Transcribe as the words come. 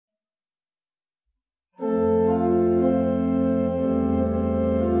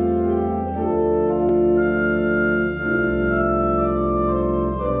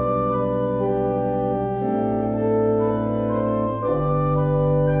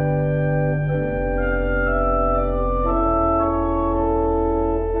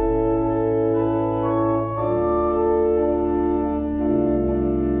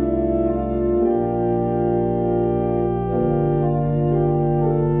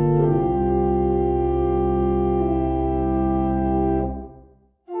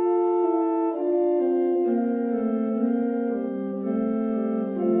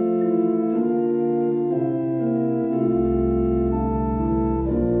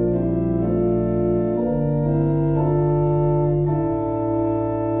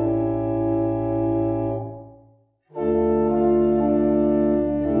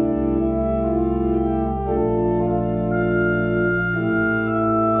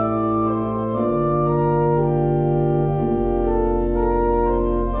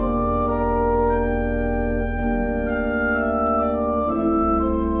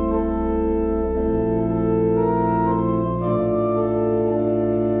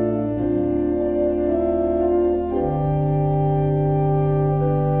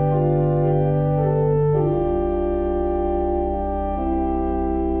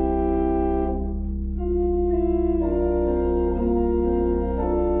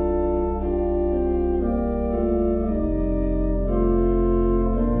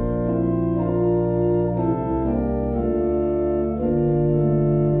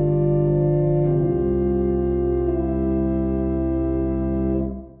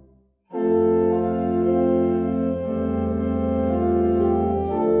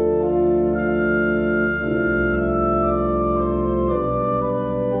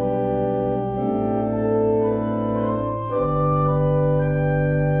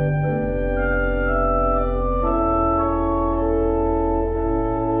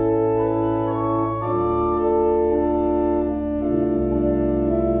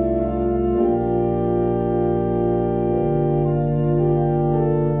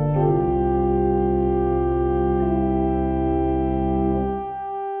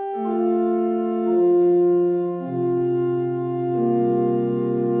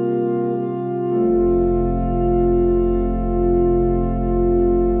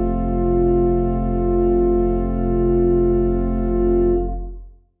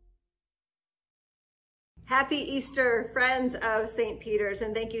Happy Easter, friends of St. Peter's,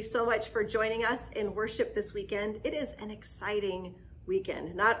 and thank you so much for joining us in worship this weekend. It is an exciting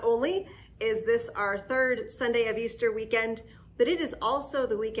weekend. Not only is this our third Sunday of Easter weekend, but it is also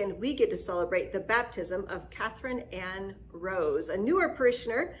the weekend we get to celebrate the baptism of Catherine Ann Rose, a newer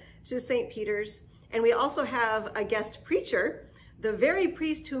parishioner to St. Peter's. And we also have a guest preacher, the very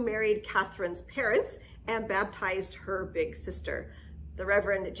priest who married Catherine's parents and baptized her big sister, the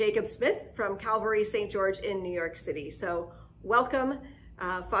Reverend Jacob Smith from Calvary St. George in New York City. So welcome,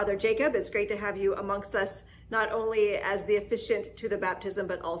 Father Jacob. It's great to have you amongst us, not only as the officiant to the baptism,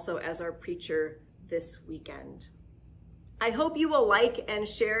 but also as our preacher this weekend. I hope you will like and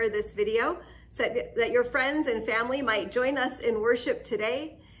share this video so that your friends and family might join us in worship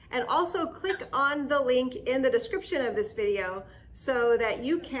today. And also click on the link in the description of this video so that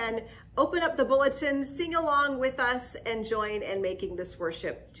you can open up the bulletin, sing along with us, and join in making this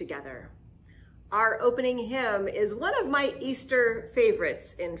worship together. Our opening hymn is one of my Easter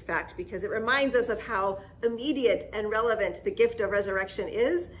favorites, in fact, because it reminds us of how immediate and relevant the gift of resurrection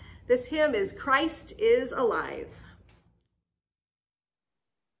is. This hymn is "Christ is Alive."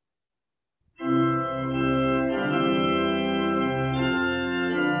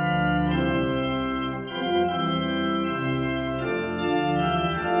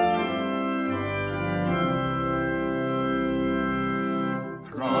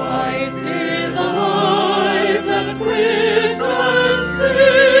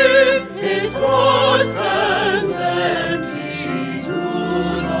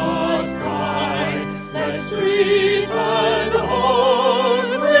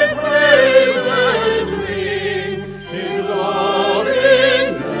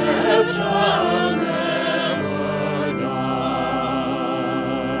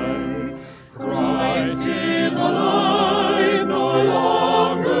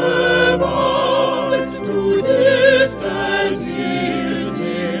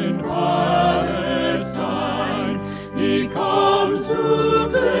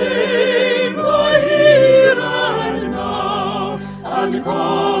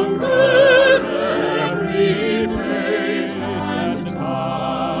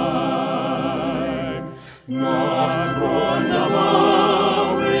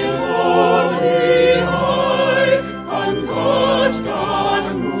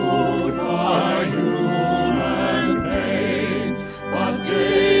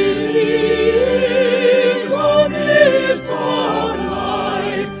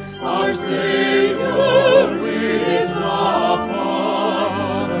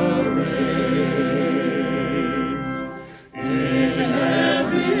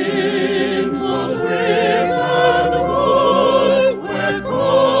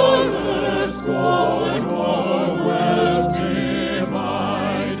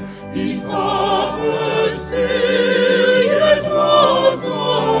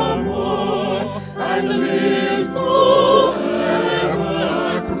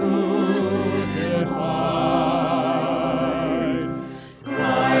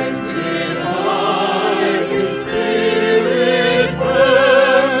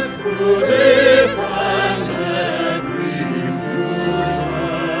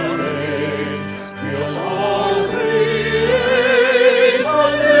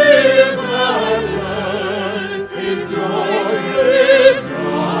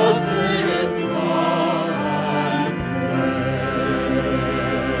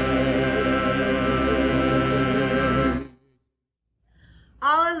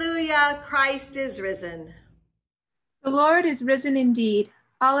 Christ is risen. The Lord is risen indeed.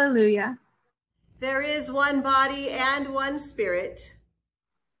 Alleluia. There is one body and one spirit.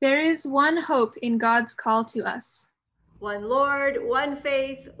 There is one hope in God's call to us. One Lord, one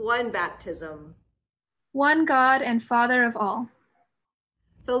faith, one baptism. One God and Father of all.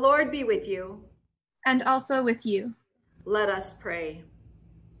 The Lord be with you. And also with you. Let us pray.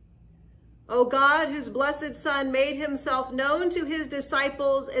 O God, whose blessed Son made himself known to his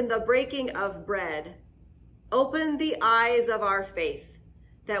disciples in the breaking of bread, open the eyes of our faith,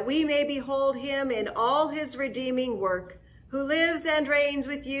 that we may behold him in all his redeeming work, who lives and reigns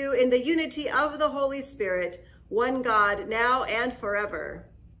with you in the unity of the Holy Spirit, one God, now and forever.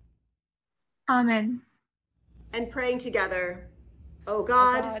 Amen. And praying together, O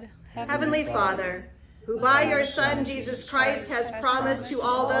God, Heavenly Father, who by your Son, Jesus Christ, has promised to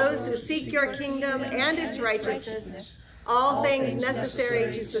all those who seek your kingdom and its righteousness all things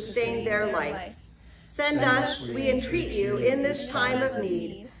necessary to sustain their life. Send us, we entreat you, in this time of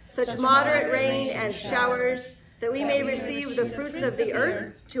need, such moderate rain and showers, that we may receive the fruits of the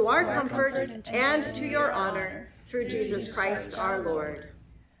earth to our comfort and to your honor, through Jesus Christ our Lord.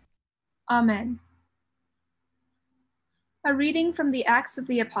 Amen. A reading from the Acts of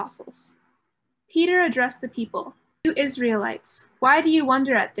the Apostles. Peter addressed the people. You Israelites, why do you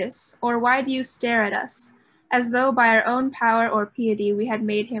wonder at this, or why do you stare at us, as though by our own power or piety we had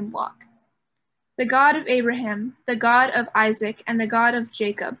made him walk? The God of Abraham, the God of Isaac, and the God of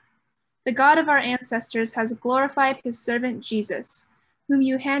Jacob, the God of our ancestors has glorified his servant Jesus, whom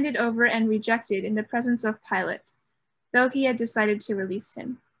you handed over and rejected in the presence of Pilate, though he had decided to release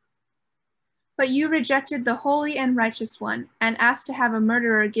him. But you rejected the holy and righteous one, and asked to have a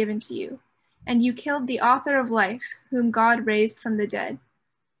murderer given to you, and you killed the author of life, whom God raised from the dead.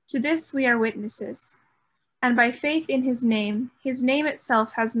 To this we are witnesses. And by faith in his name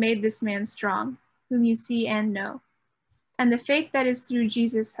itself has made this man strong, whom you see and know. And the faith that is through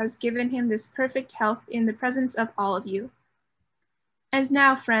Jesus has given him this perfect health in the presence of all of you. And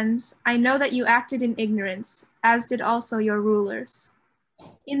now, friends, I know that you acted in ignorance, as did also your rulers.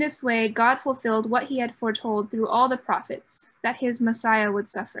 In this way, God fulfilled what he had foretold through all the prophets, that his Messiah would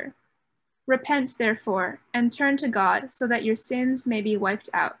suffer. Repent, therefore, and turn to God, so that your sins may be wiped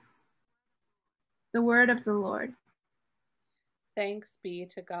out. The word of the Lord. Thanks be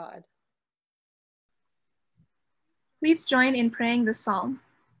to God. Please join in praying the psalm.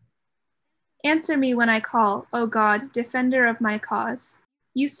 Answer me when I call, O God, defender of my cause.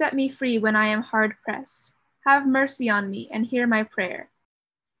 You set me free when I am hard pressed. Have mercy on me and hear my prayer.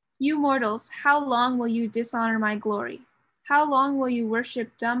 You mortals, how long will you dishonor my glory? How long will you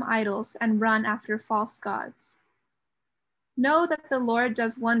worship dumb idols and run after false gods? Know that the Lord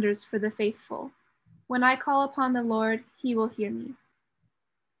does wonders for the faithful. When I call upon the Lord, he will hear me.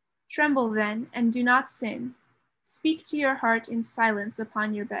 Tremble then, and do not sin. Speak to your heart in silence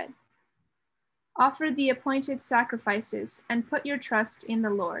upon your bed. Offer the appointed sacrifices, and put your trust in the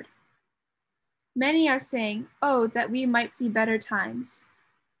Lord. Many are saying, "Oh, that we might see better times."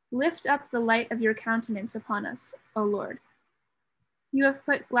 Lift up the light of your countenance upon us, O Lord. You have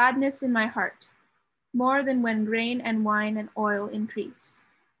put gladness in my heart, more than when grain and wine and oil increase.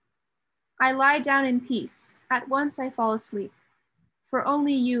 I lie down in peace, at once I fall asleep, for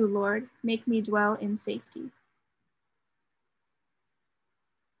only you, Lord, make me dwell in safety.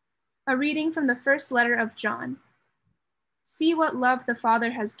 A reading from the first letter of John. See what love the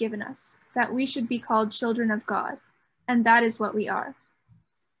Father has given us, that we should be called children of God, and that is what we are.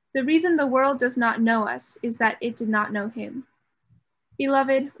 The reason the world does not know us is that it did not know him.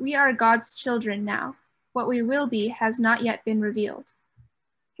 Beloved, we are God's children now. What we will be has not yet been revealed.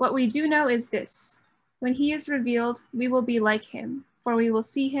 What we do know is this: when he is revealed, we will be like him, for we will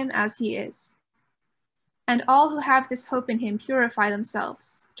see him as he is. And all who have this hope in him purify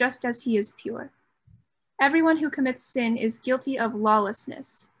themselves, just as he is pure. Everyone who commits sin is guilty of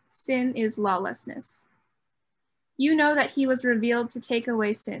lawlessness. Sin is lawlessness. You know that he was revealed to take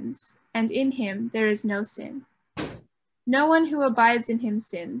away sins, and in him there is no sin. No one who abides in him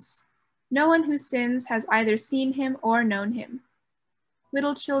sins. No one who sins has either seen him or known him.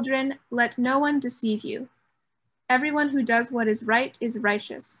 Little children, let no one deceive you. Everyone who does what is right is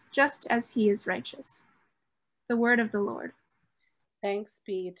righteous, just as he is righteous. The word of the Lord. Thanks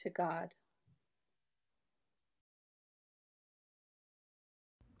be to God.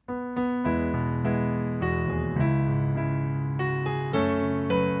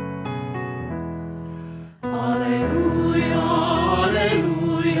 Alleluia,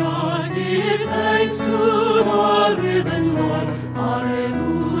 alleluia, give thanks to the risen Lord.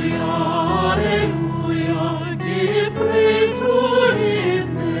 Alleluia, alleluia, give praise to his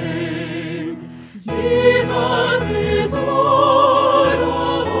name. Jesus is Lord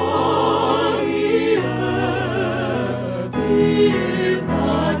of all the earth. He is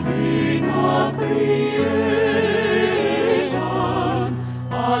the King of creation.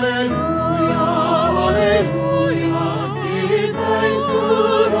 Alleluia, alleluia, give thanks to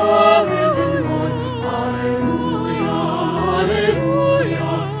the risen Lord. Alleluia,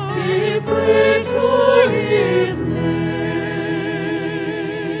 alleluia, give praise to his name.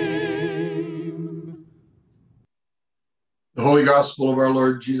 The Holy Gospel of our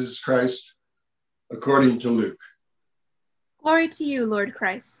Lord Jesus Christ, according to Luke. Glory to you, Lord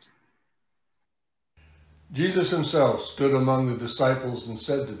Christ. Jesus himself stood among the disciples and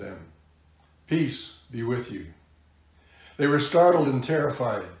said to them, "Peace be with you." They were startled and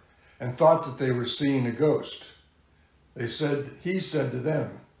terrified and thought that they were seeing a ghost. He said to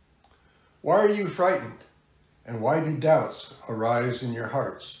them, "Why are you frightened? And why do doubts arise in your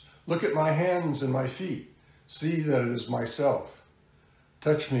hearts? Look at my hands and my feet. See that it is myself.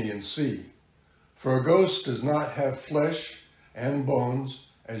 Touch me and see. For a ghost does not have flesh and bones,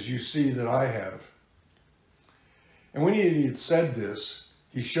 as you see that I have." And when he had said this,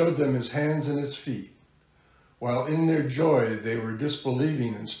 he showed them his hands and his feet. While in their joy they were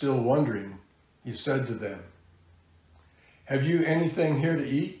disbelieving and still wondering, he said to them, "Have you anything here to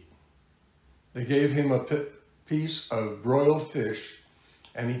eat?" They gave him a piece of broiled fish,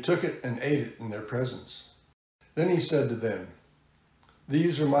 and he took it and ate it in their presence. Then he said to them,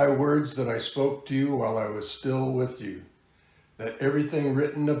 "These are my words that I spoke to you while I was still with you, that everything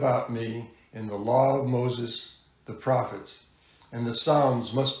written about me in the law of Moses, the prophets, and the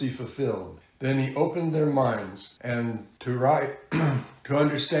Psalms must be fulfilled." Then he opened their minds and to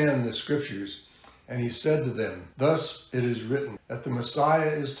understand the scriptures, and he said to them, "Thus it is written that the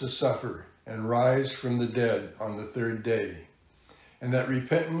Messiah is to suffer and rise from the dead on the third day, and that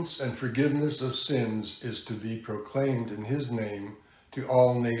repentance and forgiveness of sins is to be proclaimed in his name to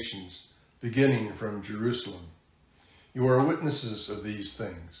all nations, beginning from Jerusalem. You are witnesses of these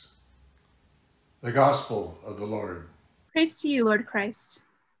things." The Gospel of the Lord. Praise to you, Lord Christ.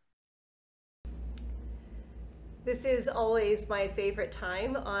 This is always my favorite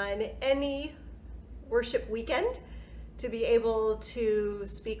time on any worship weekend, to be able to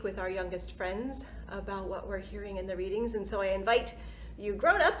speak with our youngest friends about what we're hearing in the readings. And so I invite you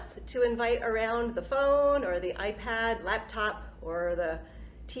grown-ups to invite around the phone or the iPad, laptop, or the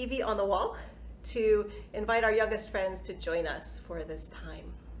TV on the wall to invite our youngest friends to join us for this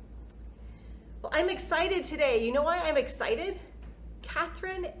time. Well, I'm excited today. You know why I'm excited?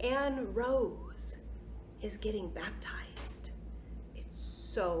 Catherine Ann Rose is getting baptized. It's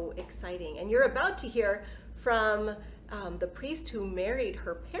so exciting. And you're about to hear from the priest who married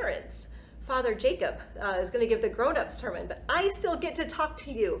her parents. Father Jacob is going to give the grown-up sermon, but I still get to talk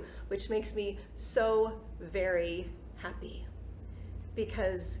to you, which makes me so very happy,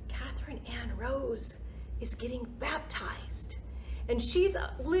 because Catherine Ann Rose is getting baptized. And she's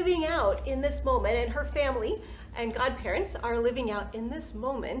living out in this moment, and her family and godparents are living out in this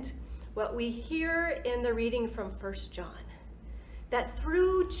moment what we hear in the reading from 1 John, that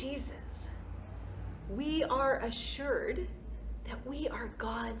through Jesus, we are assured that we are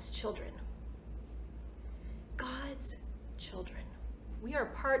God's children. God's children. We are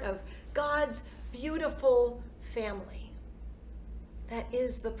part of God's beautiful family. That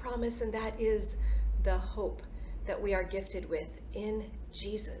is the promise, and that is the hope that we are gifted with in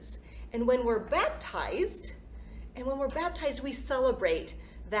Jesus. And when we're baptized, we celebrate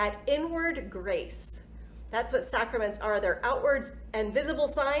that inward grace. That's what sacraments are. They're outward and visible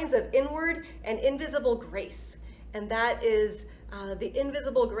signs of inward and invisible grace. And that is the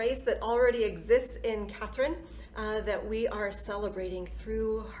invisible grace that already exists in Catherine, that we are celebrating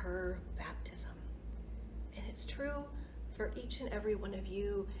through her baptism. And it's true for each and every one of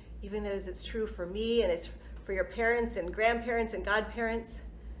you, even as it's true for me, and it's for your parents and grandparents and godparents.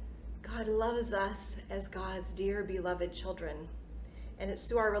 God loves us as God's dear beloved children. And it's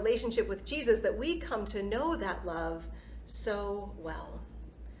through our relationship with Jesus that we come to know that love so well.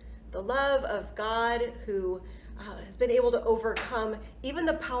 The love of God who has been able to overcome even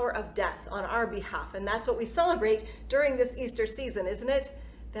the power of death on our behalf. And that's what we celebrate during this Easter season, isn't it?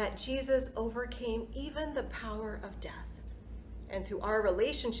 That Jesus overcame even the power of death. And through our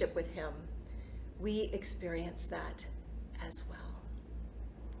relationship with him, we experience that as well.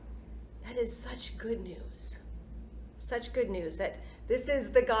 That is such good news. Such good news that this is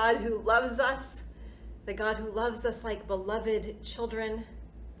the God who loves us, the God who loves us like beloved children,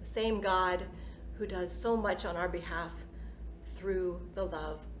 the same God who does so much on our behalf through the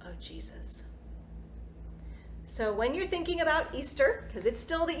love of Jesus. So when you're thinking about Easter, because it's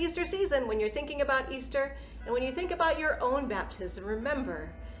still the Easter season, when you're thinking about Easter, and when you think about your own baptism,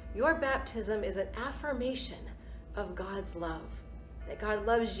 remember, your baptism is an affirmation of God's love, that God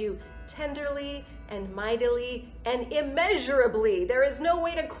loves you tenderly and mightily and immeasurably. There is no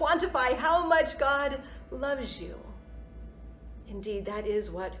way to quantify how much God loves you. Indeed, that is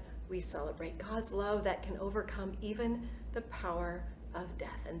what we celebrate, God's love that can overcome even the power of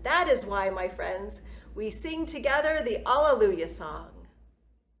death. And that is why, my friends, we sing together the Alleluia song.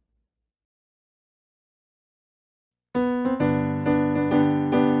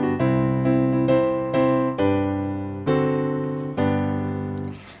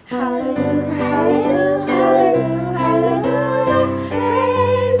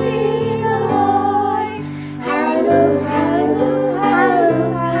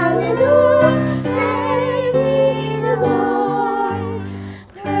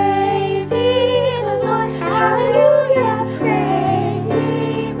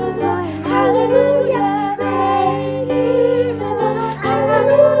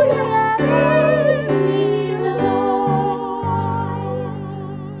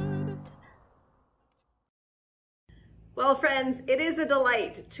 Well, friends, it is a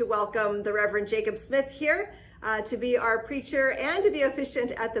delight to welcome the Reverend Jacob Smith here to be our preacher and the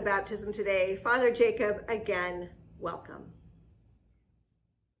officiant at the baptism today. Father Jacob, again, welcome.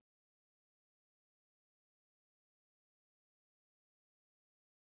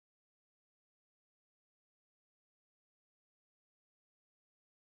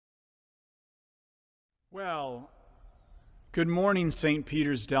 Well, good morning, St.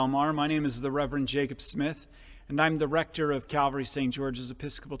 Peter's, Del Mar. My name is the Reverend Jacob Smith, and I'm the rector of Calvary St. George's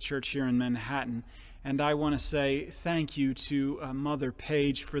Episcopal Church here in Manhattan. And I want to say thank you to Mother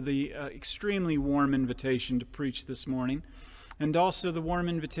Page for the extremely warm invitation to preach this morning, and also the warm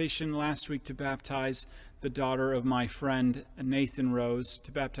invitation last week to baptize the daughter of my friend Nathan Rose,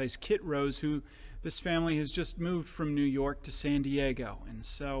 to baptize Kit Rose, who this family has just moved from New York to San Diego. And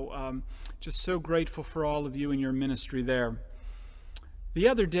so just so grateful for all of you and your ministry there. The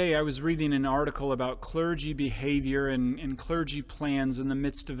other day I was reading an article about clergy behavior and clergy plans in the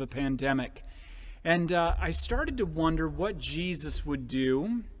midst of a pandemic. And I started to wonder what Jesus would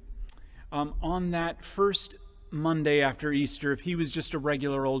do on that first Monday after Easter if he was just a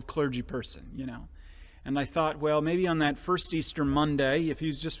regular old clergy person, you know. And I thought, well, maybe on that first Easter Monday, if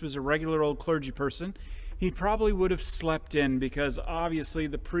he just was a regular old clergy person, he probably would have slept in, because obviously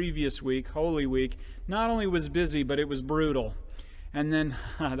the previous week, Holy Week, not only was busy, but it was brutal. And then,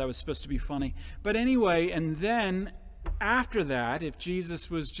 that was supposed to be funny. But anyway, and then after that, if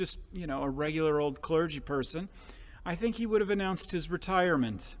Jesus was just, you know, a regular old clergy person, I think he would have announced his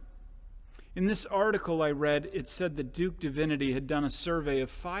retirement. In this article I read, it said that Duke Divinity had done a survey of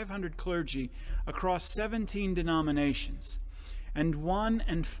 500 clergy across 17 denominations, and one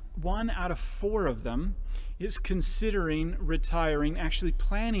out of 4 of them is considering retiring, actually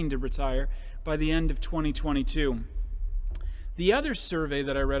planning to retire by the end of 2022. The other survey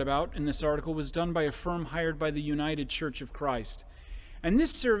that I read about in this article was done by a firm hired by the United Church of Christ. And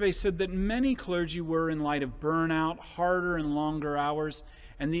this survey said that many clergy were, in light of burnout, harder and longer hours,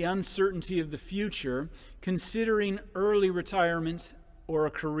 and the uncertainty of the future, considering early retirement or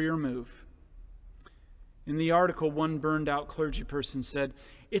a career move. In the article, one burned-out clergy person said,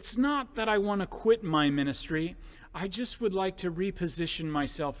 "It's not that I want to quit my ministry, I just would like to reposition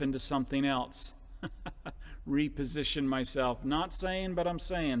myself into something else." Reposition myself. Not saying, but I'm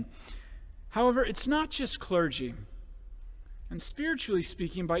saying. However, it's not just clergy. And spiritually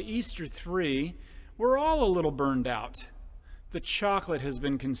speaking, by Easter 3, we're all a little burned out. The chocolate has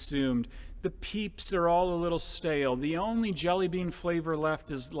been consumed. The Peeps are all a little stale. The only jelly bean flavor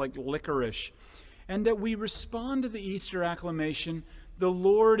left is like licorice. And that we respond to the Easter acclamation, "The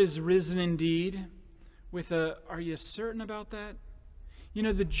Lord is risen indeed," with a, "Are you certain about that?" You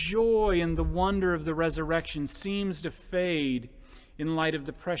know, the joy and the wonder of the resurrection seems to fade in light of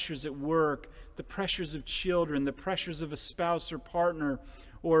the pressures at work, the pressures of children, the pressures of a spouse or partner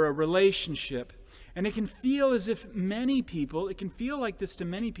or a relationship. And it can feel as if many people, it can feel like this to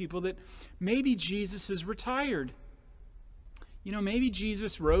many people, that maybe Jesus is retired. You know, maybe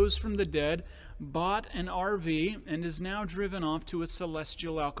Jesus rose from the dead, bought an RV, and is now driven off to a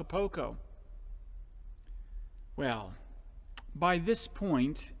celestial Acapulco. Well, by this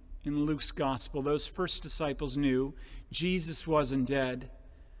point in Luke's gospel, those first disciples knew Jesus wasn't dead,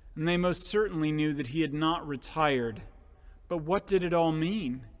 and they most certainly knew that he had not retired. But what did it all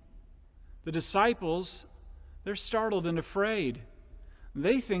mean? The disciples, they're startled and afraid.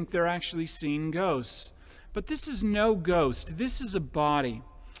 They think they're actually seeing ghosts. But this is no ghost. This is a body.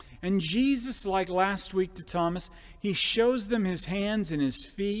 And Jesus, like last week to Thomas, he shows them his hands and his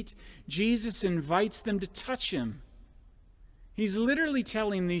feet. Jesus invites them to touch him. He's literally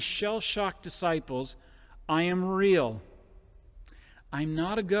telling these shell-shocked disciples, "I am real. I'm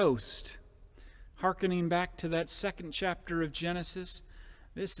not a ghost." Hearkening back to that second chapter of Genesis,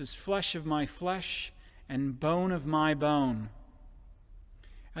 this is flesh of my flesh and bone of my bone.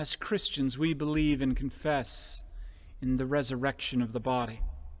 As Christians, we believe and confess in the resurrection of the body.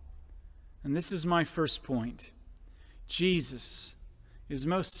 And this is my first point. Jesus is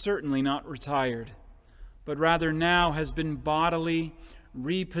most certainly not retired, but rather now has been bodily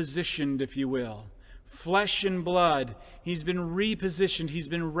repositioned, if you will. Flesh and blood, he's been repositioned, he's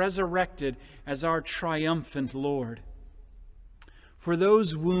been resurrected as our triumphant Lord. For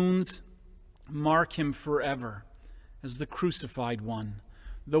those wounds mark him forever as the crucified one,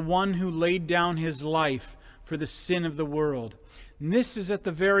 the one who laid down his life for the sin of the world. And this is at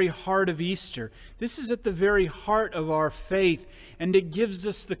the very heart of Easter. This is at the very heart of our faith, and it gives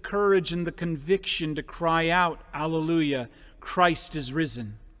us the courage and the conviction to cry out, "Alleluia, Christ is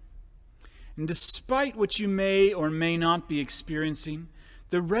risen." And despite what you may or may not be experiencing,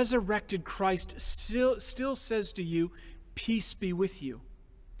 the resurrected Christ still says to you, "Peace be with you."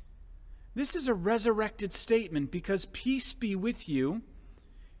 This is a resurrected statement because peace be with you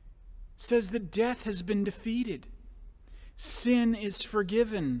says that death has been defeated. Sin is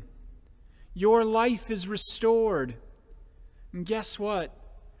forgiven. Your life is restored. And guess what?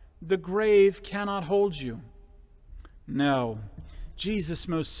 The grave cannot hold you. No, Jesus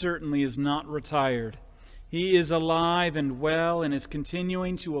most certainly is not retired. He is alive and well and is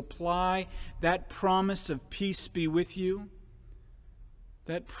continuing to apply that promise of peace be with you,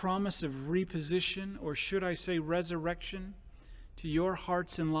 that promise of reposition, or should I say resurrection, to your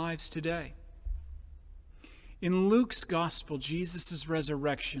hearts and lives today. In Luke's gospel, Jesus'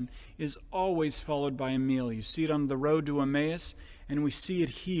 resurrection is always followed by a meal. You see it on the road to Emmaus, and we see it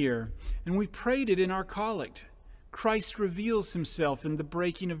here. And we prayed it in our collect. Christ reveals himself in the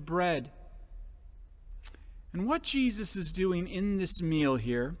breaking of bread. And what Jesus is doing in this meal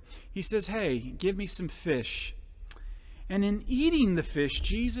here, he says, hey, give me some fish. And in eating the fish,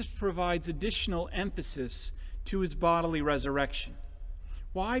 Jesus provides additional emphasis to his bodily resurrection.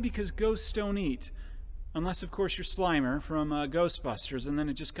 Why? Because ghosts don't eat. Unless, of course, you're Slimer from Ghostbusters, and then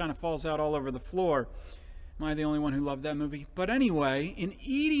it just kind of falls out all over the floor. Am I the only one who loved that movie? But anyway, in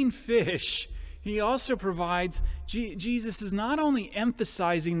eating fish, he also provides, Jesus is not only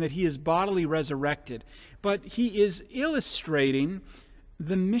emphasizing that he is bodily resurrected, but he is illustrating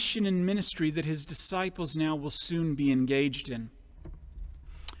the mission and ministry that his disciples now will soon be engaged in.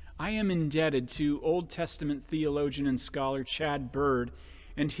 I am indebted to Old Testament theologian and scholar Chad Bird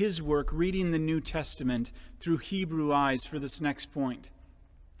and his work reading the New Testament through Hebrew eyes for this next point.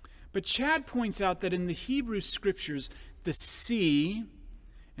 But Chad points out that in the Hebrew scriptures, the sea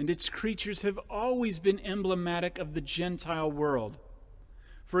and its creatures have always been emblematic of the Gentile world.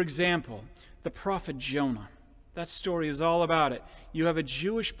 For example, the prophet Jonah. That story is all about it. You have a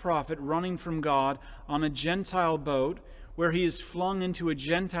Jewish prophet running from God on a Gentile boat where he is flung into a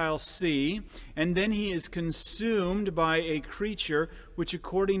Gentile sea, and then he is consumed by a creature which,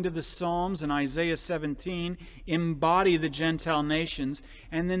 according to the Psalms and Isaiah 17, embody the Gentile nations,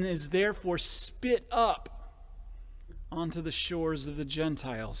 and then is therefore spit up onto the shores of the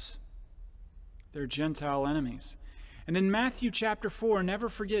Gentiles, their Gentile enemies. And in Matthew chapter 4, never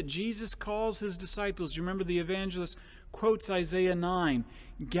forget, Jesus calls his disciples, you remember the evangelist quotes Isaiah 9,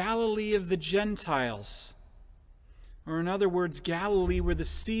 Galilee of the Gentiles. Or in other words, Galilee, where the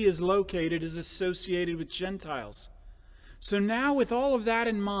sea is located, is associated with Gentiles. So now with all of that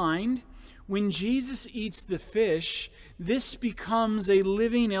in mind, when Jesus eats the fish, this becomes a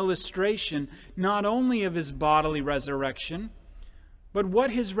living illustration not only of his bodily resurrection, but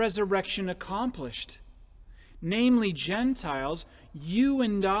what his resurrection accomplished. Namely, Gentiles, you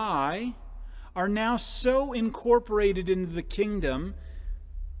and I, are now so incorporated into the kingdom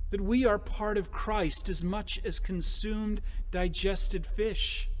that we are part of Christ as much as consumed, digested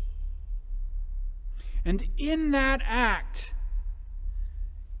fish. And in that act,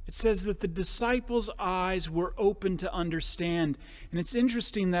 it says that the disciples' eyes were open to understand. And it's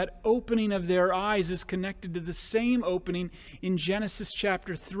interesting that opening of their eyes is connected to the same opening in Genesis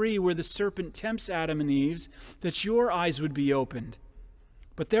chapter 3, where the serpent tempts Adam and Eve, that your eyes would be opened.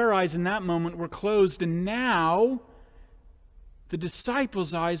 But their eyes in that moment were closed, and now the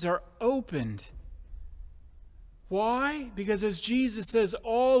disciples' eyes are opened. Why? Because as Jesus says,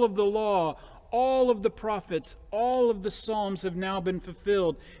 all of the law, all of the prophets, all of the Psalms have now been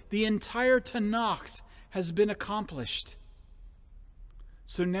fulfilled. The entire Tanakh has been accomplished.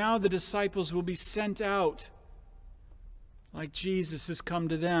 So now the disciples will be sent out, like Jesus has come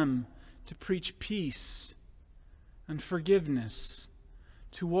to them, to preach peace and forgiveness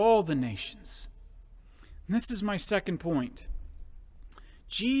to all the nations. And this is my second point.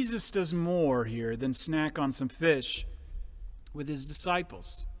 Jesus does more here than snack on some fish with his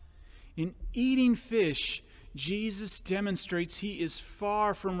disciples. In eating fish, Jesus demonstrates he is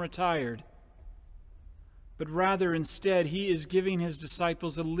far from retired, but rather instead he is giving his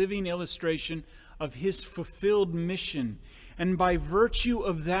disciples a living illustration of his fulfilled mission. And by virtue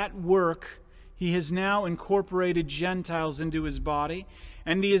of that work, he has now incorporated Gentiles into his body,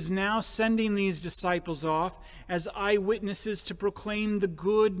 and he is now sending these disciples off as eyewitnesses to proclaim the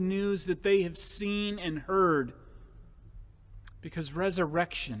good news that they have seen and heard. Because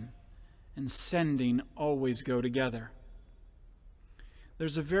resurrection and sending always go together.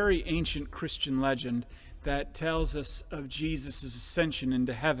 There's a very ancient Christian legend that tells us of Jesus' ascension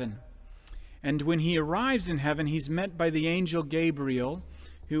into heaven. And when he arrives in heaven, he's met by the angel Gabriel,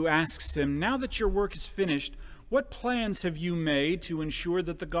 who asks him, now that your work is finished, what plans have you made to ensure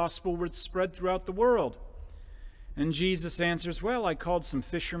that the gospel would spread throughout the world? And Jesus answers, well, I called some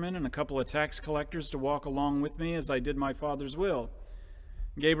fishermen and a couple of tax collectors to walk along with me as I did my Father's will.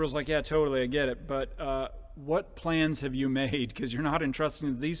 Gabriel's like, yeah, totally, I get it, but what plans have you made? Because you're not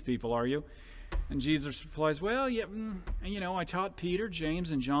entrusting to these people, are you? And Jesus replies, well, yeah, I taught Peter,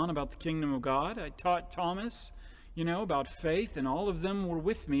 James, and John about the kingdom of God. I taught Thomas, about faith, and all of them were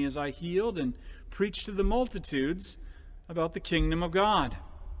with me as I healed and preached to the multitudes about the kingdom of God.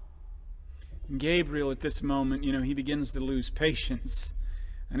 And Gabriel, at this moment, he begins to lose patience.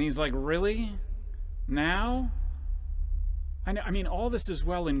 And he's like, really? Now? I mean, all this is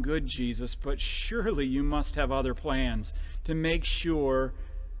well and good, Jesus, but surely you must have other plans to make sure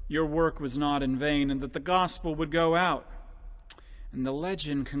your work was not in vain and that the gospel would go out. And the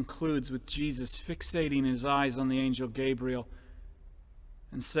legend concludes with Jesus fixating his eyes on the angel Gabriel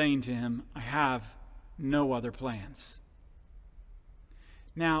and saying to him, I have no other plans.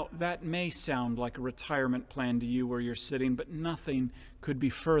 Now, that may sound like a retirement plan to you where you're sitting, but nothing could be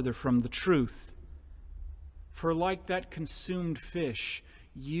further from the truth. For like that consumed fish,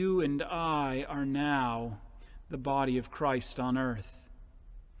 you and I are now the body of Christ on earth.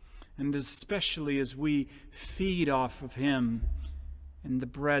 And especially as we feed off of him and the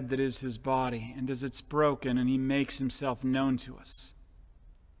bread that is his body, and as it's broken and he makes himself known to us.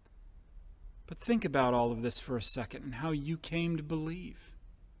 But think about all of this for a second and how you came to believe.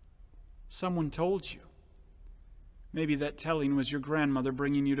 Someone told you. Maybe that telling was your grandmother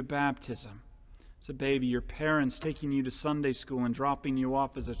bringing you to baptism. As a baby, your parents taking you to Sunday school and dropping you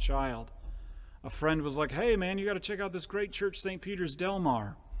off as a child. A friend was like, hey man, you got to check out this great church, St. Peter's Del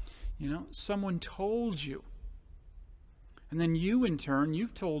Mar. Someone told you. And then you, in turn,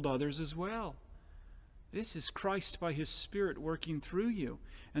 you've told others as well. This is Christ by his Spirit working through you.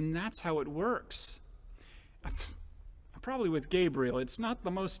 And that's how it works. Probably with Gabriel, it's not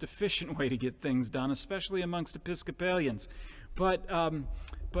the most efficient way to get things done, especially amongst Episcopalians. But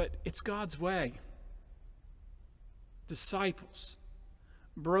it's God's way. Disciples,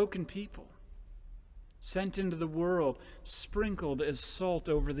 broken people, sent into the world, sprinkled as salt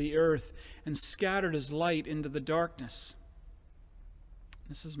over the earth, and scattered as light into the darkness.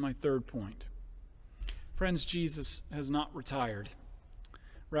 This is my third point. Friends, Jesus has not retired.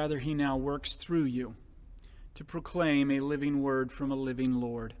 Rather, he now works through you to proclaim a living word from a living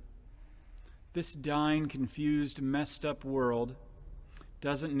Lord. This dying, confused, messed up world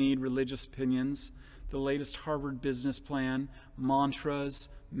doesn't need religious opinions, the latest Harvard business plan, mantras,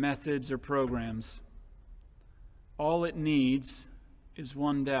 methods, or programs. All it needs is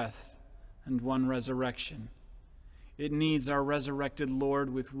one death and one resurrection. It needs our resurrected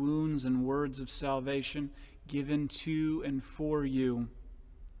Lord with wounds and words of salvation given to and for you.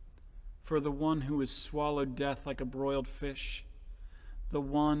 For the one who has swallowed death like a broiled fish, the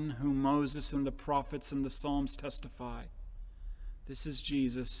one whom Moses and the prophets and the Psalms testify. This is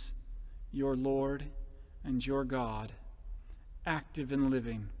Jesus, your Lord and your God, active and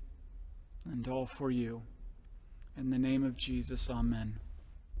living, and all for you. In the name of Jesus, amen.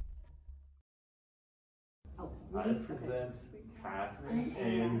 I present Catherine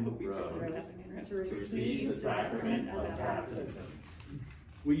and Rose to receive the sacrament of baptism.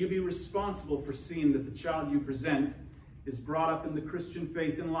 Will you be responsible for seeing that the child you present is brought up in the Christian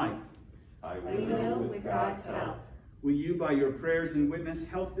faith and life? I will with God's help. Will you, by your prayers and witness,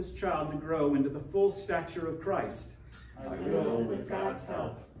 help this child to grow into the full stature of Christ? I will with God's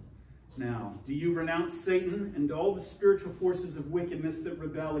help. Now, do you renounce Satan and all the spiritual forces of wickedness that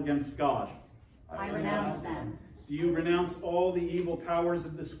rebel against God? I renounce them. Do you renounce all the evil powers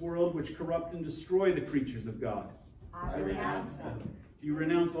of this world which corrupt and destroy the creatures of God? I renounce them. Do you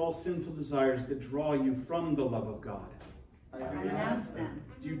renounce all sinful desires that draw you from the love of God? I renounce them.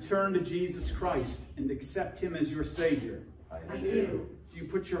 Do you turn to Jesus Christ and accept him as your Savior? I do. Do you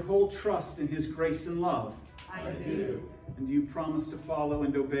put your whole trust in his grace and love? I do. And do you promise to follow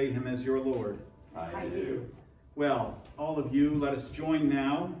and obey him as your Lord? I do. Well, all of you, let us join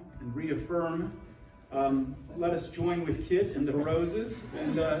now and reaffirm. Let us join with Kit and the Roses,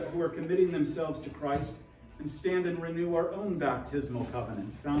 and who are committing themselves to Christ, and stand and renew our own baptismal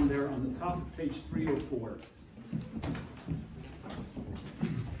covenant, found there on the top of page 304.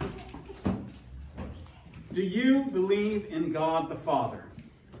 Do you believe in God the Father?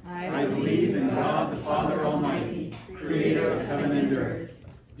 I believe in God the Father Almighty, creator of heaven and earth.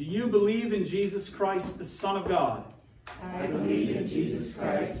 Do you believe in Jesus Christ, the Son of God? I believe in Jesus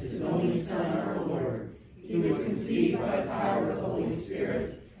Christ, his only Son, our Lord. He was conceived by the power of the Holy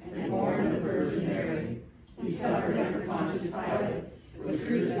Spirit and born of the Virgin Mary. He suffered under Pontius Pilate, was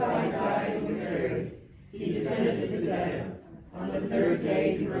crucified, died, and was buried. He descended to the dead. On the third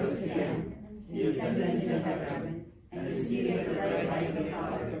day he rose again. He ascended into heaven, and is seated at the right hand of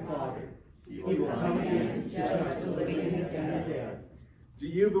God the Father. He will come again to judge the living and the dead. Do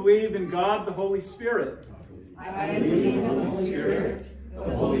you believe in God, the Holy Spirit? I believe in the Holy Spirit, the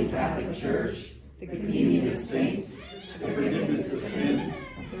Holy Catholic Church, the communion of saints, the forgiveness of sins,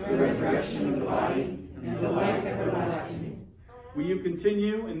 the resurrection of the body, and the life everlasting. Will you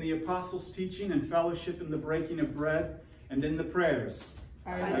continue in the apostles' teaching and fellowship in the breaking of bread and in the prayers?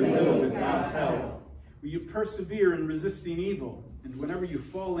 I will with God's help. Will you persevere in resisting evil, and whenever you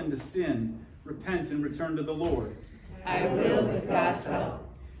fall into sin, repent and return to the Lord? I will with God's help.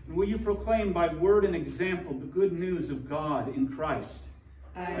 And will you proclaim by word and example the good news of God in Christ?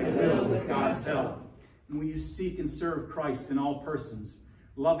 I will with God's help. And will you seek and serve Christ in all persons,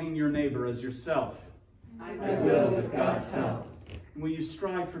 loving your neighbor as yourself? I will with God's help. And will you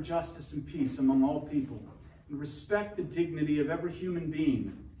strive for justice and peace among all people, and respect the dignity of every human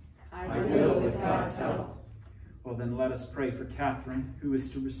being? I will with God's help. Well, then let us pray for Catherine, who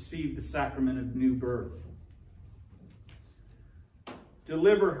is to receive the sacrament of new birth.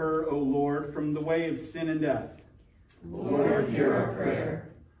 Deliver her, O Lord, from the way of sin and death. Lord, hear our prayer.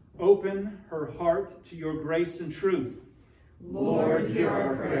 Open her heart to your grace and truth. Lord, hear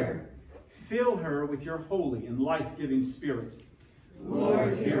our prayer. Fill her with your holy and life-giving spirit.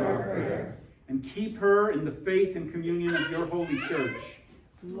 Lord, hear our prayer. And keep her in the faith and communion of your holy church.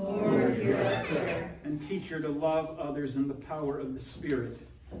 Lord, hear our prayer. And teach her to love others in the power of the Spirit.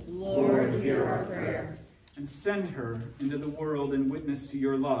 Lord, hear our prayer. And send her into the world and witness to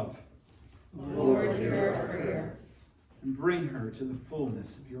your love. Lord, hear our prayer. And bring her to the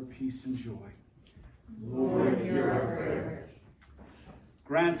fullness of your peace and joy. Lord, hear our prayer.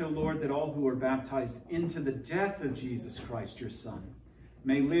 Grant, O Lord, that all who are baptized into the death of Jesus Christ, your Son,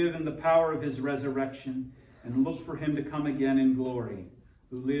 may live in the power of his resurrection and look for him to come again in glory,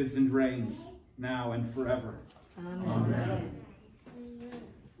 who lives and reigns now and forever. Amen. Amen.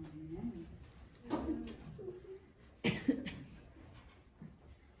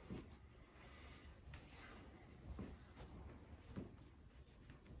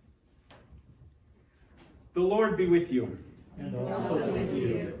 The Lord be with you. And also with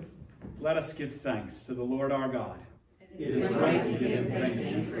you. Let us give thanks to the Lord our God. It is right to give him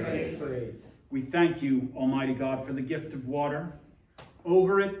thanks and praise. We thank you, Almighty God, for the gift of water.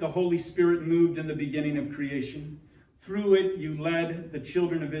 Over it, the Holy Spirit moved in the beginning of creation. Through it, you led the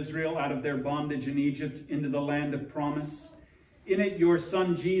children of Israel out of their bondage in Egypt into the land of promise. In it, your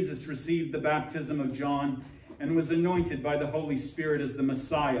Son Jesus received the baptism of John and was anointed by the Holy Spirit as the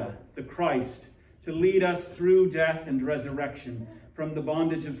Messiah, the Christ, to lead us through death and resurrection from the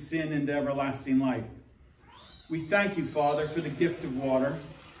bondage of sin into everlasting life. We thank you, Father, for the gift of water,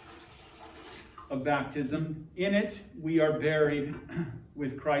 of baptism. In it, we are buried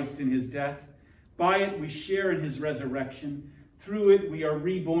with Christ in his death. By it, we share in his resurrection. Through it, we are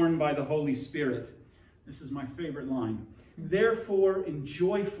reborn by the Holy Spirit. This is my favorite line. Therefore, in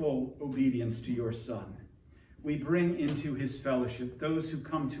joyful obedience to your Son, we bring into his fellowship those who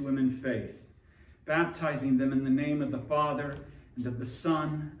come to him in faith, baptizing them in the name of the Father, and of the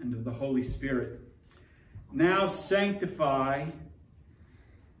Son, and of the Holy Spirit. Now sanctify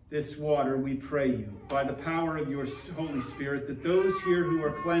this water, we pray you, by the power of your Holy Spirit, that those here who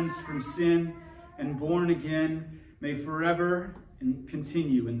are cleansed from sin and born again may forever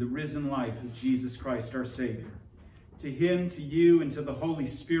continue in the risen life of Jesus Christ our Savior. To him, to you, and to the Holy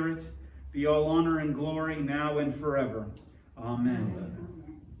Spirit be all honor and glory now and forever. Amen.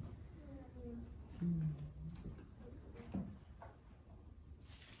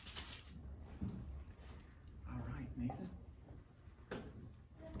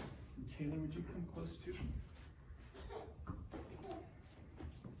 Taylor, would you come close too? Just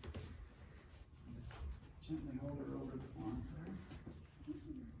gently hold her over the arm there.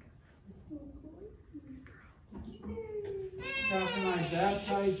 Catherine, I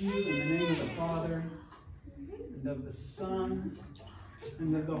baptize you in the name of the Father, and of the Son,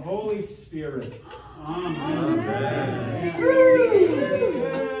 and of the Holy Spirit. Amen. Amen. Here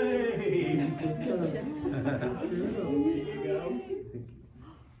you go.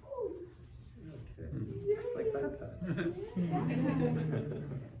 It's like that time.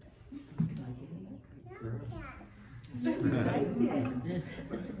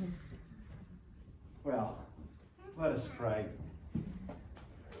 Well, let us pray.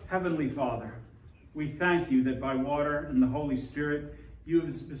 Heavenly Father, we thank you that by water and the Holy Spirit, you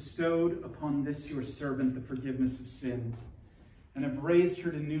have bestowed upon this your servant the forgiveness of sins, and have raised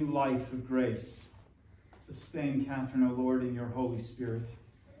her to new life of grace. Sustain Catherine, O Lord, in your Holy Spirit.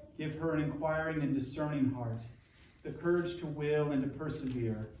 Give her an inquiring and discerning heart, the courage to will and to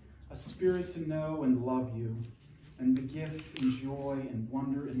persevere, a spirit to know and love you, and the gift and joy and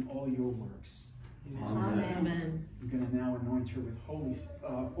wonder in all your works. Amen. I'm going to now anoint her with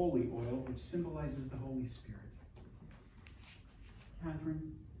holy oil, which symbolizes the Holy Spirit.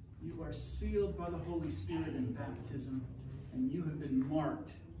 Catherine, you are sealed by the Holy Spirit in baptism, and you have been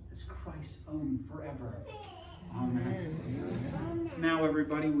marked as Christ's own forever. Amen. Now,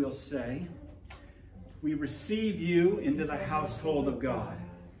 everybody, we'll say, we receive you into the household of God.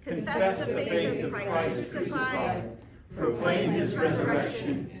 Confess the faith of Christ crucified, proclaim his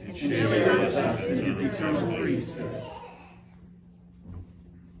resurrection, and share with us in his eternal priesthood.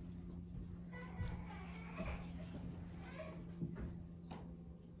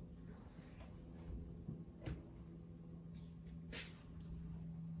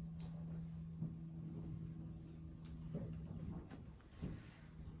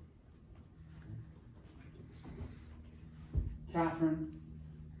 Catherine,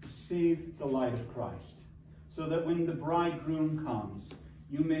 receive the light of Christ, so that when the bridegroom comes,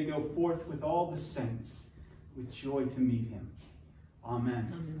 you may go forth with all the saints with joy to meet him.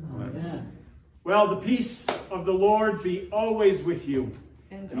 Amen. Amen. Well, the peace of the Lord be always with you.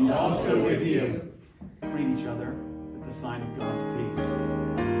 And also with you. Greet each other with the sign of God's peace.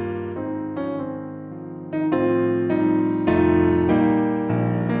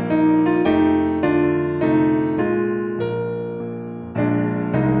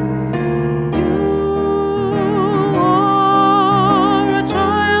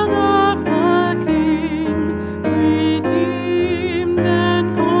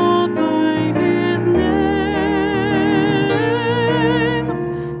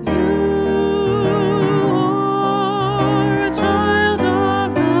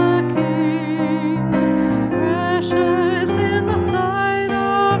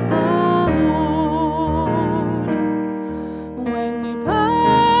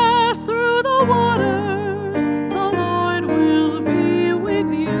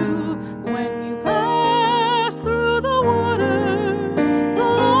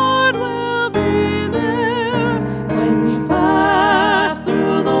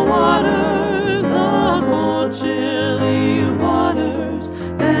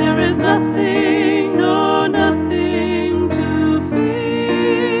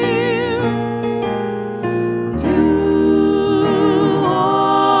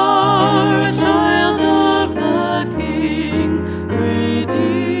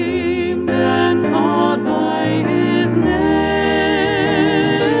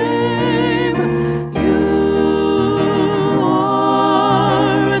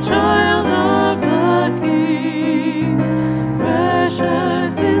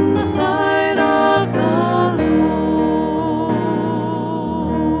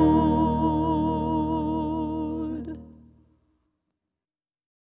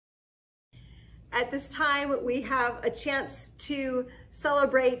 At this time, we have a chance to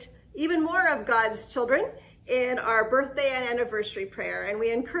celebrate even more of God's children in our birthday and anniversary prayer. And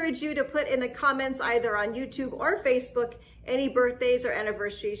we encourage you to put in the comments either on YouTube or Facebook any birthdays or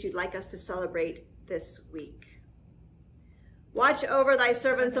anniversaries you'd like us to celebrate this week. Watch over thy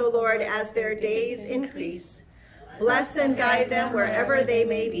servants, O Lord, as their days increase. Bless and guide them wherever they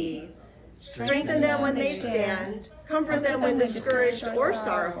may be. Strengthen them when they stand. Comfort them when discouraged or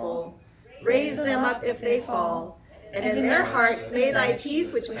sorrowful. Raise them up if they fall. And in their hearts may thy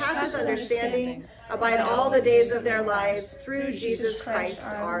peace, which passes understanding, abide all the days of their lives, through Jesus Christ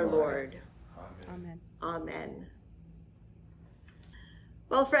our Lord. Amen. Amen.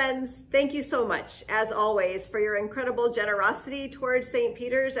 Well, friends, thank you so much, as always, for your incredible generosity towards St.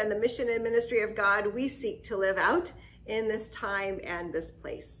 Peter's and the mission and ministry of God we seek to live out in this time and this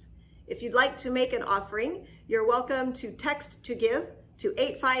place. If you'd like to make an offering, you're welcome to text to give to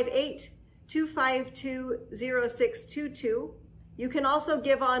 858-252-0622. You can also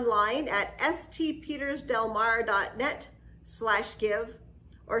give online at stpetersdelmar.net/give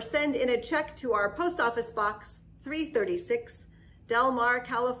or send in a check to our post office box 336, Del Mar,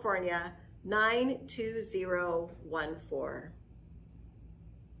 California, 92014.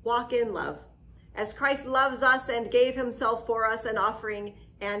 Walk in love, as Christ loves us and gave himself for us, an offering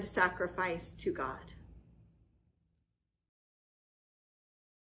and sacrifice to God.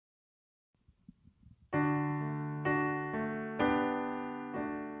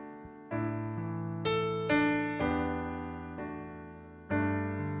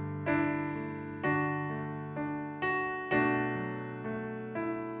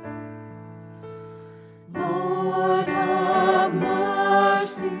 Lord, have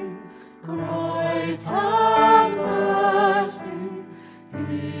mercy. Christ, have mercy.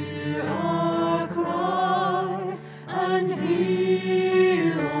 Hear our cry and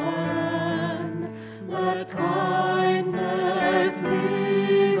heal our land. Let kindness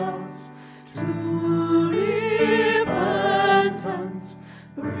lead us to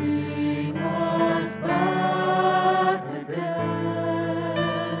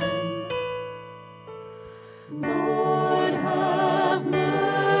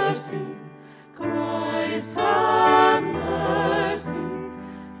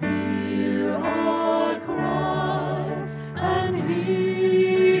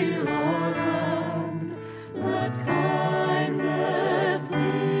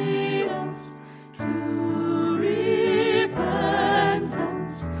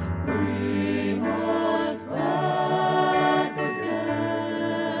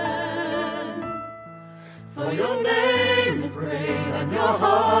and your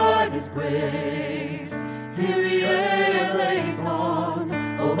heart is grace. Kyrie eleison,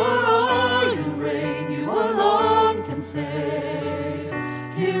 over all you reign, you alone can save.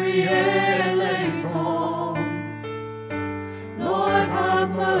 Kyrie eleison, Lord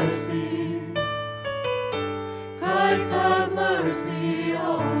have mercy. Christ have mercy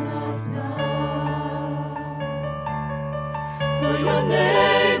on us now. For your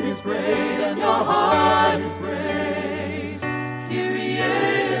name is great and your heart is grace. Kyrie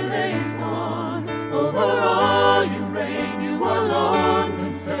eleison, over all you reign, you alone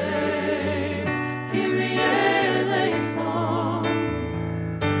can save. Kyrie eleison,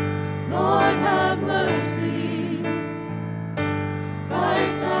 Lord have mercy.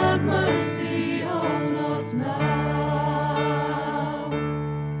 Christ have mercy on us now.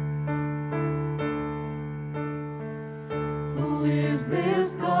 Who is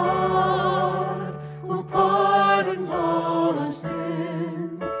this God who pardons all our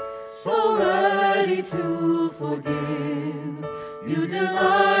sin, so ready to forgive? You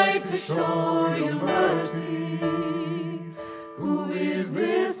delight to show your mercy. Who is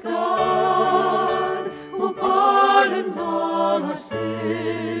this God who pardons all our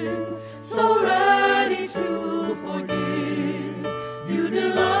sin, so ready to forgive? You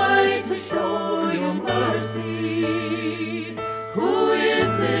delight to show your mercy. Who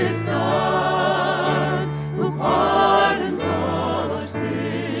is this God who pardons all our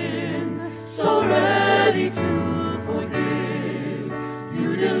sin, so ready to forgive?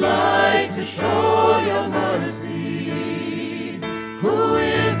 You delight to show your mercy. Who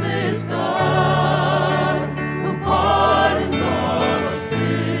is this God who pardons all our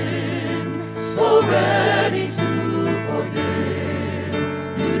sin, so ready to forgive?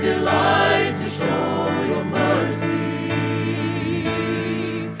 You delight to show your mercy.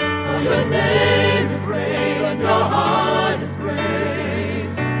 For your name is great and your heart is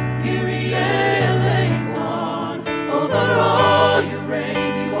grace. Kyrie eleison, over all you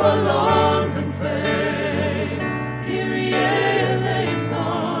reign, you alone can save. Kyrie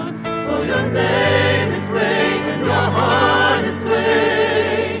eleison, for your name is great and your heart is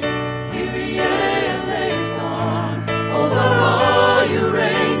grace. Kyrie eleison, over all you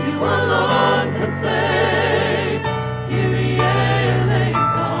reign, you alone can save. Kyrie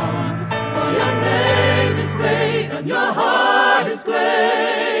eleison, for your name is great and your heart is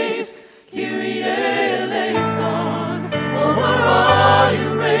grace. Kyrie eleison, over all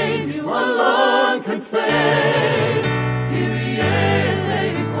you reign, you alone can save. Kyrie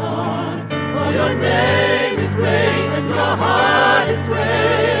eleison, for your name is great and your heart is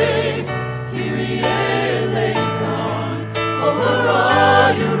grace. Kyrie eleison, over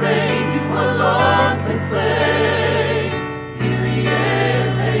all you reign, you alone can save. Kyrie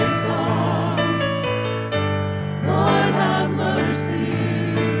eleison, Lord have mercy.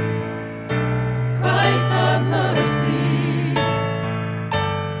 Christ have mercy.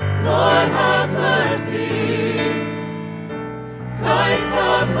 Lord have mercy. Christ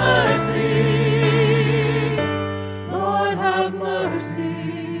have mercy. Lord have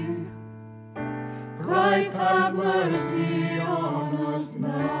mercy. Christ have mercy on us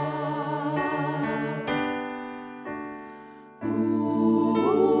now.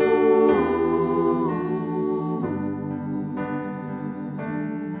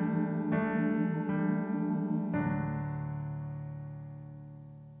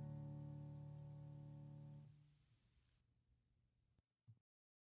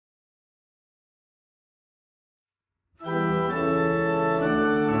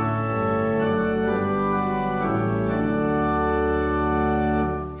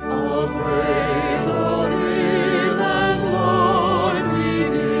 All praise, all reason, Lord, we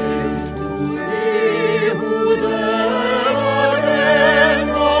give to Thee, who dead again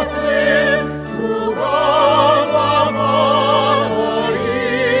dost live, to God the Father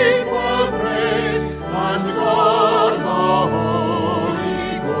equal praise, and God the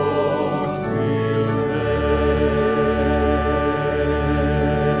Holy Ghost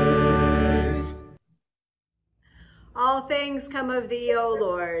praise. All things come of thee, O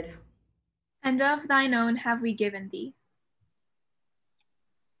Lord. And of thine own have we given thee.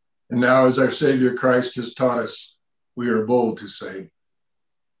 And now, as our Savior Christ has taught us, we are bold to say,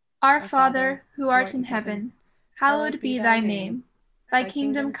 Our Father, who art in heaven, hallowed be thy name. Thy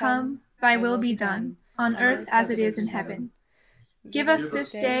kingdom come, thy will be done, on earth as it is in heaven. Give us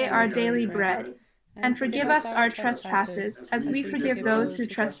this day our daily bread, and forgive us our trespasses, as we forgive those who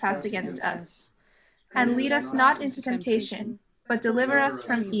trespass against us. And lead us not into temptation, but deliver us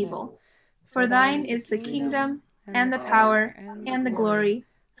from evil. For thine is the kingdom, and the power, and the glory,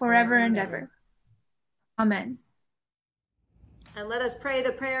 forever and ever. Amen. And let us pray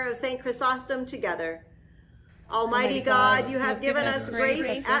the prayer of St. Chrysostom together. Almighty God, you have given us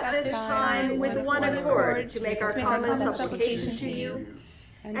grace at this time with one accord to make our common supplication to you.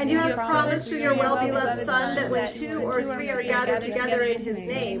 And you have promised through your well-beloved Son that when 2 or 3 are gathered together in his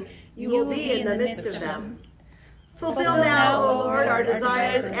name, you will be in the midst of them. Fulfill now, O Lord, our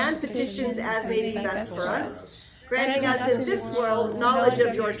desires and petitions as may be best for us, granting us in this world knowledge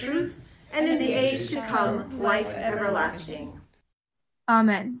of your truth, and in the age to come, life everlasting.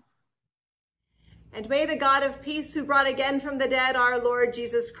 Amen. And may the God of peace, who brought again from the dead our Lord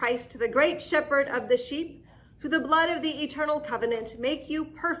Jesus Christ, the great shepherd of the sheep, through the blood of the eternal covenant, make you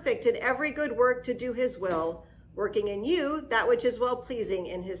perfect in every good work to do his will, working in you that which is well-pleasing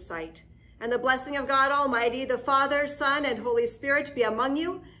in his sight. And the blessing of God Almighty, the Father, Son, and Holy Spirit be among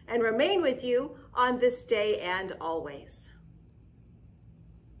you and remain with you on this day and always.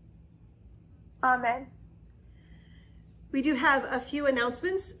 Amen. We do have a few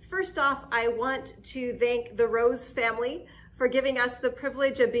announcements. First off, I want to thank the Rose family for giving us the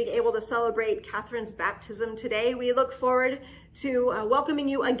privilege of being able to celebrate Catherine's baptism today. We look forward to welcoming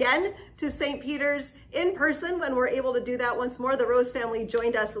you again to St. Peter's in person when we're able to do that once more. The Rose family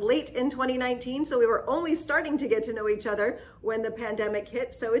joined us late in 2019, so we were only starting to get to know each other when the pandemic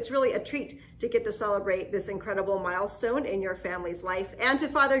hit. So it's really a treat to get to celebrate this incredible milestone in your family's life. And to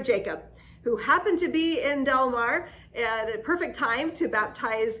Father Jacob, who happened to be in Del Mar at a perfect time to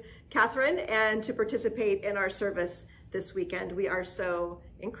baptize Catherine and to participate in our service this weekend. We are so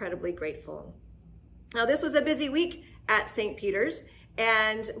incredibly grateful. Now, this was a busy week at St. Peter's,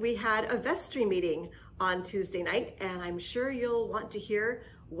 and we had a vestry meeting on Tuesday night, and I'm sure you'll want to hear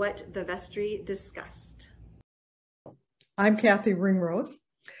what the vestry discussed. I'm Kathy Ringrose,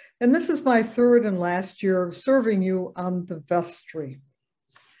 and this is my 3rd and last year of serving you on the vestry.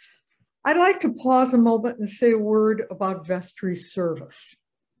 I'd like to pause a moment and say a word about vestry service.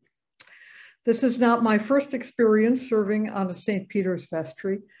 This is not my first experience serving on a St. Peter's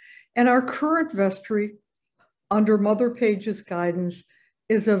vestry, and our current vestry, under Mother Page's guidance,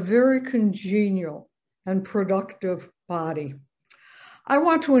 is a very congenial and productive body. I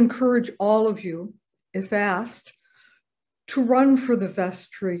want to encourage all of you, if asked, to run for the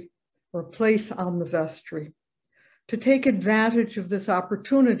vestry or place on the vestry, to take advantage of this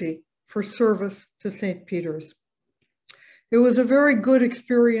opportunity for service to St. Peter's. It was a very good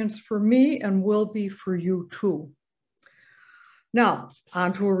experience for me and will be for you too. Now,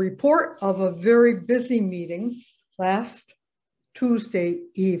 on to a report of a very busy meeting last Tuesday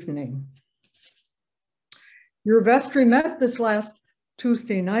evening. Your vestry met this last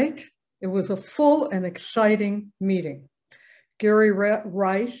Tuesday night. It was a full and exciting meeting. Gary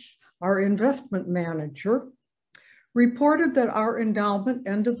Rice, our investment manager, reported that our endowment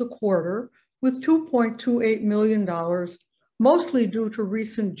ended the quarter with $2.28 million, mostly due to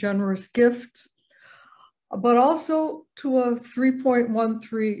recent generous gifts, but also to a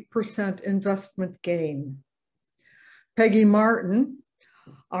 3.13% investment gain. Peggy Martin,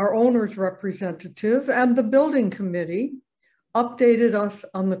 our owner's representative, and the building committee updated us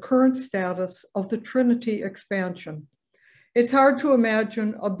on the current status of the Trinity expansion. It's hard to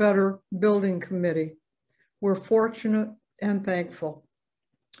imagine a better building committee. We're fortunate and thankful.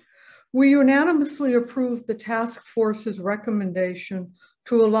 We unanimously approved the task force's recommendation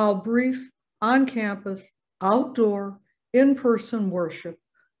to allow brief on-campus, outdoor, in-person worship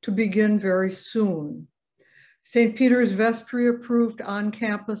to begin very soon. St. Peter's Vestry approved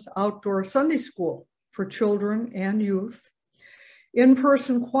on-campus outdoor Sunday school for children and youth,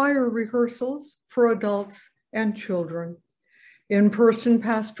 in-person choir rehearsals for adults and children, in-person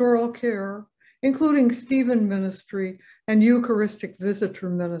pastoral care, including Stephen Ministry and Eucharistic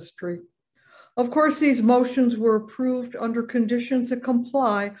Visitor Ministry. Of course, these motions were approved under conditions that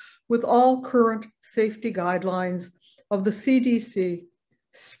comply with all current safety guidelines of the CDC,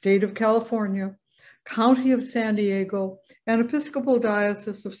 State of California, County of San Diego, and Episcopal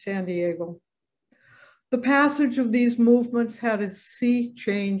Diocese of San Diego. The passage of these movements had a sea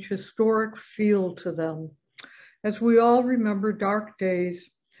change historic feel to them, as we all remember dark days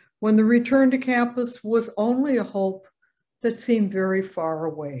when the return to campus was only a hope that seemed very far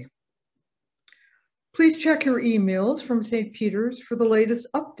away. Please check your emails from St. Peter's for the latest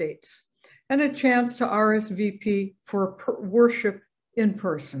updates and a chance to RSVP for worship in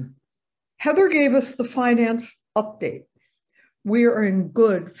person. Heather gave us the finance update. We are in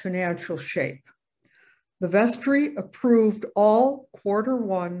good financial shape. The vestry approved all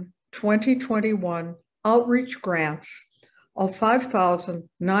Q1 2021 outreach grants of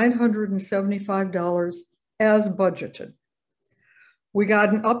 $5,975 as budgeted. We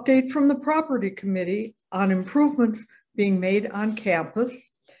got an update from the property committee on improvements being made on campus,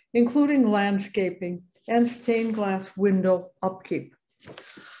 including landscaping and stained glass window upkeep.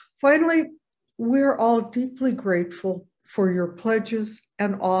 Finally, we're all deeply grateful for your pledges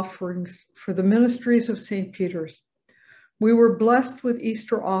and offerings for the ministries of St. Peter's. We were blessed with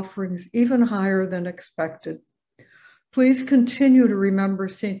Easter offerings even higher than expected. Please continue to remember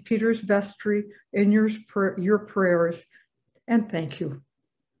St. Peter's Vestry in your prayers, and thank you.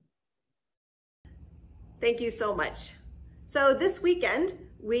 Thank you so much. So this weekend,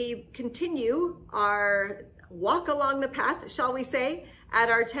 we continue our walk along the path, shall we say, at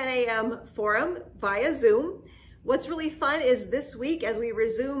our 10 a.m. forum via Zoom. What's really fun is this week, as we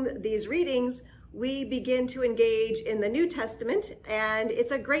resume these readings, we begin to engage in the New Testament, and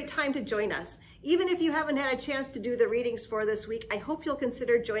it's a great time to join us. Even if you haven't had a chance to do the readings for this week, I hope you'll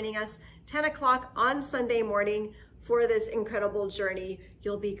consider joining us 10 o'clock on Sunday morning for this incredible journey.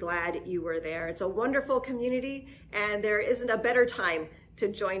 You'll be glad you were there. It's a wonderful community, and there isn't a better time to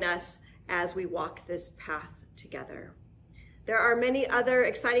join us as we walk this path together. There are many other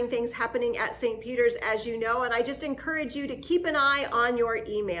exciting things happening at St. Peter's, as you know, and I just encourage you to keep an eye on your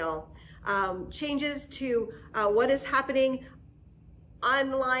email. Changes to what is happening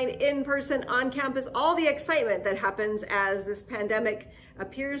online, in person, on campus, all the excitement that happens as this pandemic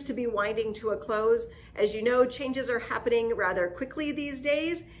appears to be winding to a close. As you know, changes are happening rather quickly these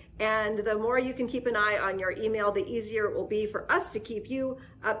days, and the more you can keep an eye on your email, the easier it will be for us to keep you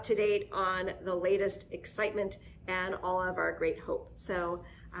up to date on the latest excitement and all of our great hope. So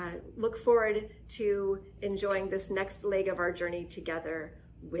look forward to enjoying this next leg of our journey together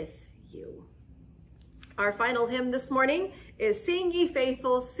with you. Our final hymn this morning is Sing Ye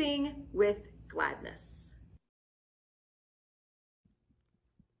Faithful, Sing with Gladness.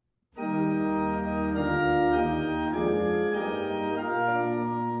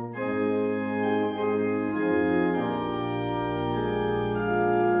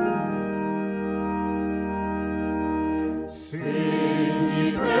 Sing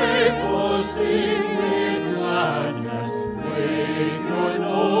ye faithful, sing with gladness, make your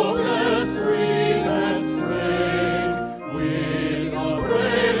noblest, sweetest strain, with the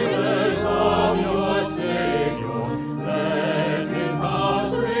praises of your Savior, let his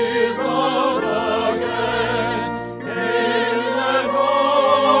house resound again. In the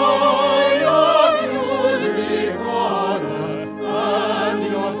joy of music honor, and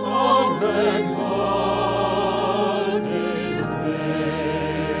your songs exalt.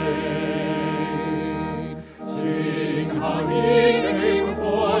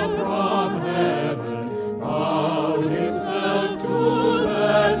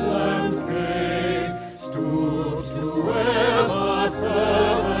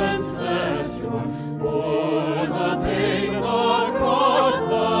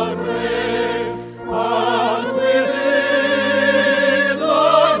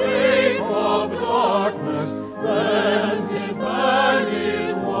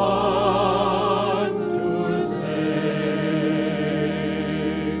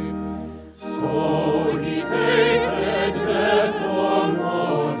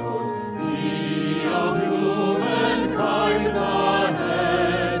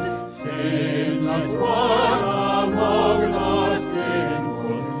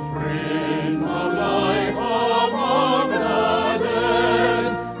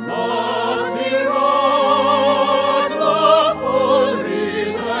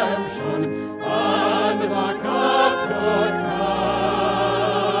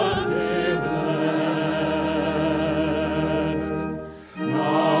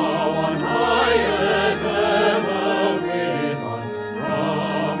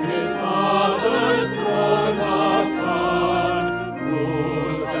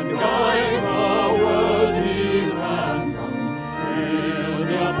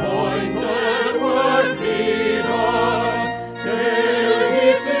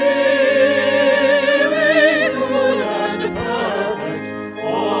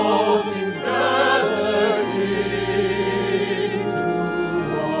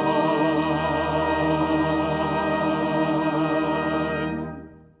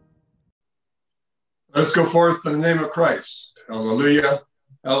 Let's go forth in the name of Christ. Hallelujah,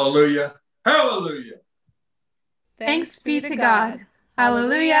 hallelujah, hallelujah. Thanks be to God.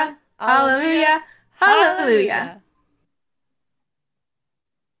 Hallelujah, hallelujah, hallelujah.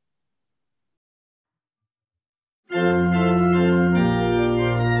 Hallelujah.